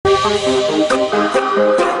Hey,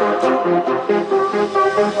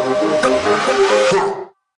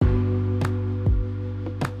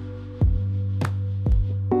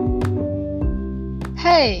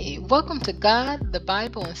 welcome to God, the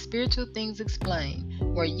Bible, and Spiritual Things Explained,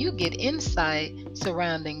 where you get insight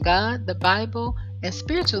surrounding God, the Bible, and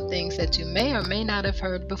spiritual things that you may or may not have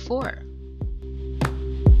heard before.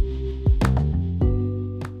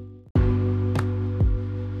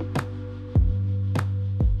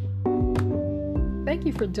 Thank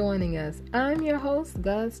you for joining us. I'm your host,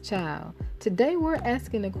 God's Child. Today we're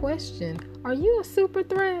asking the question, are you a super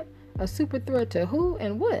threat? A super threat to who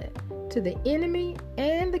and what? To the enemy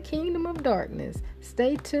and the kingdom of darkness.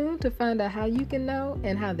 Stay tuned to find out how you can know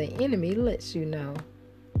and how the enemy lets you know.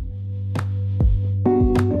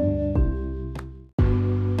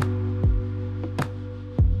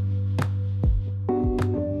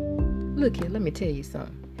 Look here, let me tell you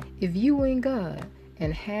something. If you in God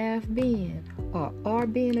and have been or are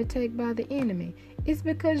being attacked by the enemy, it's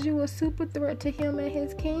because you a super threat to him and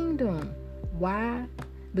his kingdom. Why?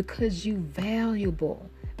 Because you valuable.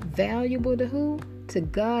 Valuable to who? To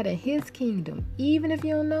God and his kingdom, even if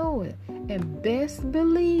you don't know it. And best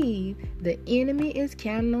believe the enemy is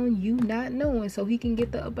counting on you not knowing so he can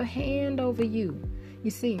get the upper hand over you. You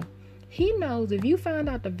see, he knows if you find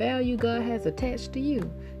out the value God has attached to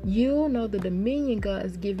you, you'll know the dominion God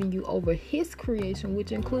is giving you over his creation,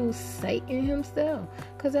 which includes Satan himself.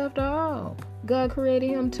 Because after all, God created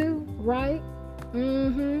him too, right?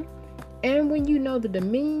 And when you know the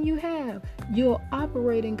dominion you have, you'll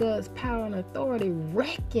operate in God's power and authority,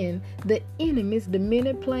 wrecking the enemy's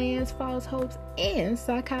demented plans, false hopes, and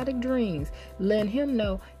psychotic dreams, letting him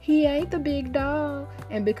know he ain't the big dog.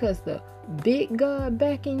 And because the big God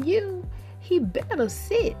backing you, he better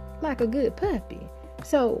sit like a good puppy.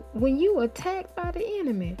 So when you attacked by the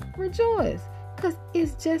enemy, rejoice. Because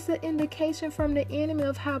it's just an indication from the enemy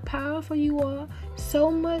of how powerful you are, so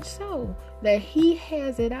much so that he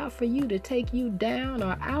has it out for you to take you down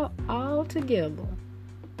or out altogether.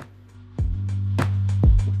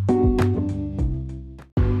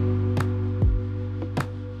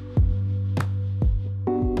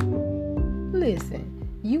 Listen,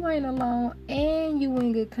 you ain't alone and you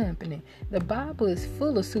in good company. The Bible is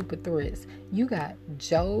full of super threats. You got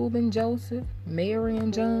Job and Joseph, Mary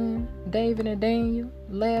and John, David and Daniel,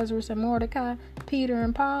 Lazarus and Mordecai, Peter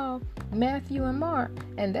and Paul, Matthew and Mark,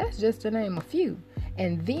 and that's just to name a few.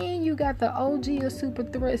 And then you got the OG of super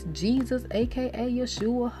threats, Jesus, aka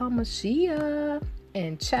Yeshua HaMashiach.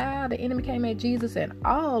 And child, the enemy came at Jesus and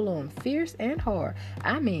all of them fierce and hard.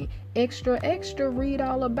 I mean, extra, read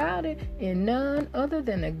all about it in none other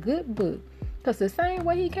than a good book. Because the same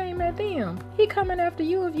way he came at them, he coming after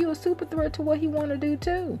you if you a super threat to what he want to do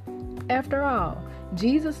too. After all,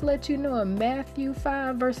 Jesus let you know in Matthew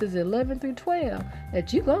 5 verses 11 through 12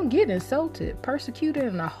 that you gonna get insulted, persecuted,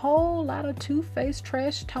 and a whole lot of two-faced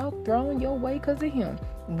trash talk thrown your way because of him,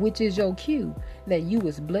 which is your cue that you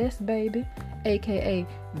was blessed, baby, aka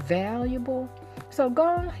valuable. So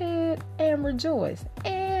go ahead and rejoice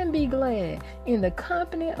and be glad in the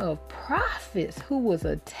company of prophets who was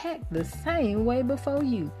attacked the same way before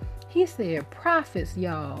you. He said prophets,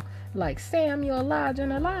 y'all, like Samuel, Elijah,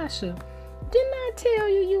 and Elisha. Didn't I tell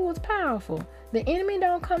you you was powerful? The enemy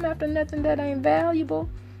don't come after nothing that ain't valuable.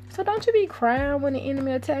 So don't you be crying when the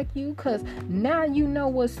enemy attack you, because now you know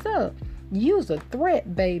what's up. You's a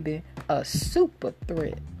threat, baby. A super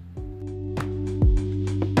threat.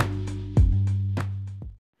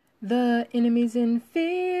 The enemy's in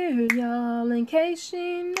fear, y'all, in case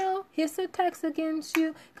you know. His attacks against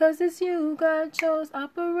you, cause it's you God chose.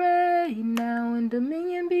 Operate now in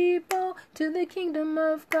dominion, be bold. To the kingdom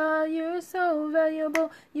of God, you're so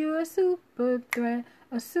valuable. You're a super threat.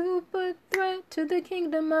 A super threat to the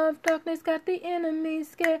kingdom of darkness. Got the enemy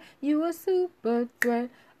scared. You a super threat.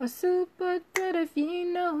 A super threat. If you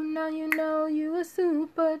know, now you know you a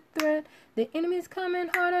super threat. The enemy's coming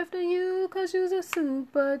hard after you, cause you's a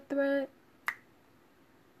super threat.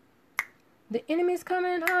 The enemy's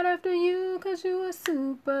coming hard after you, cause you a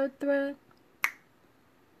super threat.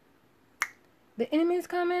 The enemy's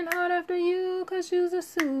coming hard after you, cause you's a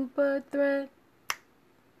super threat.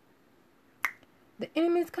 The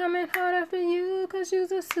enemy's coming hard after you, cause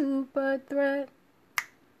you's a super threat.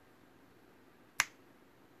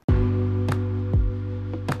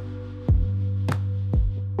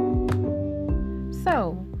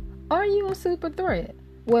 So, are you a super threat?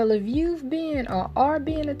 Well, if you've been or are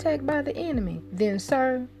being attacked by the enemy, then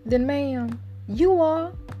sir, then ma'am, you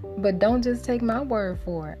are. But don't just take my word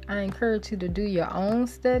for it. I encourage you to do your own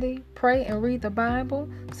study, pray and read the Bible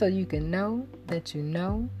so you can know that you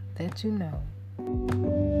know that you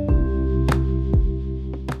know.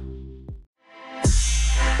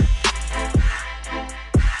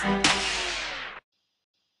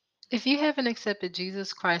 If you haven't accepted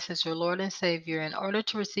Jesus Christ as your Lord and Savior in order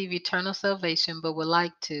to receive eternal salvation but would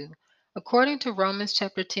like to, according to Romans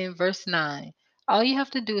chapter 10 verse 9, all you have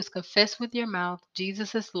to do is confess with your mouth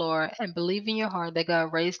Jesus is Lord and believe in your heart that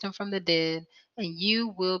God raised him from the dead and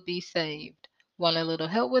you will be saved. Want a little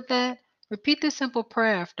help with that? Repeat this simple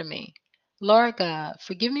prayer after me. Lord God,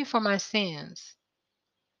 forgive me for my sins.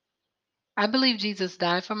 I believe Jesus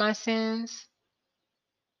died for my sins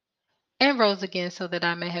and rose again so that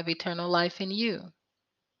I may have eternal life in you.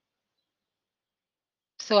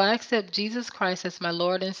 So I accept Jesus Christ as my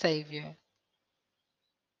Lord and Savior.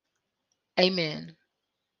 Amen.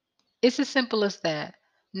 It's as simple as that.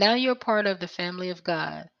 Now you're part of the family of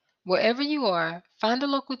God. Wherever you are, find a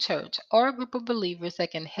local church or a group of believers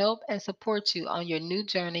that can help and support you on your new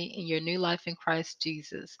journey in your new life in Christ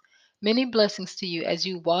Jesus. Many blessings to you as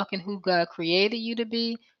you walk in who God created you to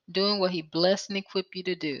be, doing what He blessed and equipped you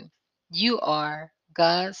to do. You are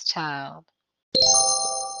God's child.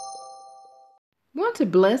 Want to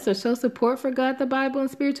bless or show support for God, the Bible,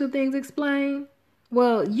 and Spiritual Things Explained?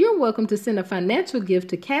 Well, you're welcome to send a financial gift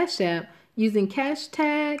to Cash App using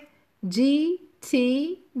hashtag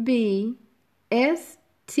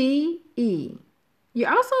GTBSTE.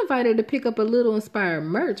 You're also invited to pick up a little inspired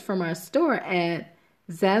merch from our store at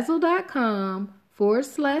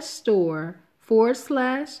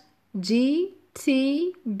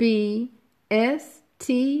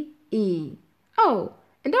Zazzle.com/store/GTBSTE. Oh,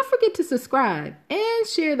 and don't forget to subscribe and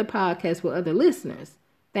share the podcast with other listeners.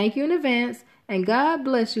 Thank you in advance, and God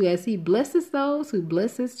bless you as He blesses those who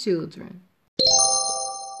bless His children.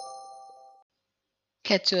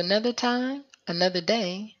 Catch you another time, another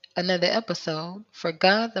day, another episode for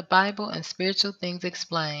God, the Bible, and Spiritual Things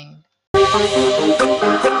Explained.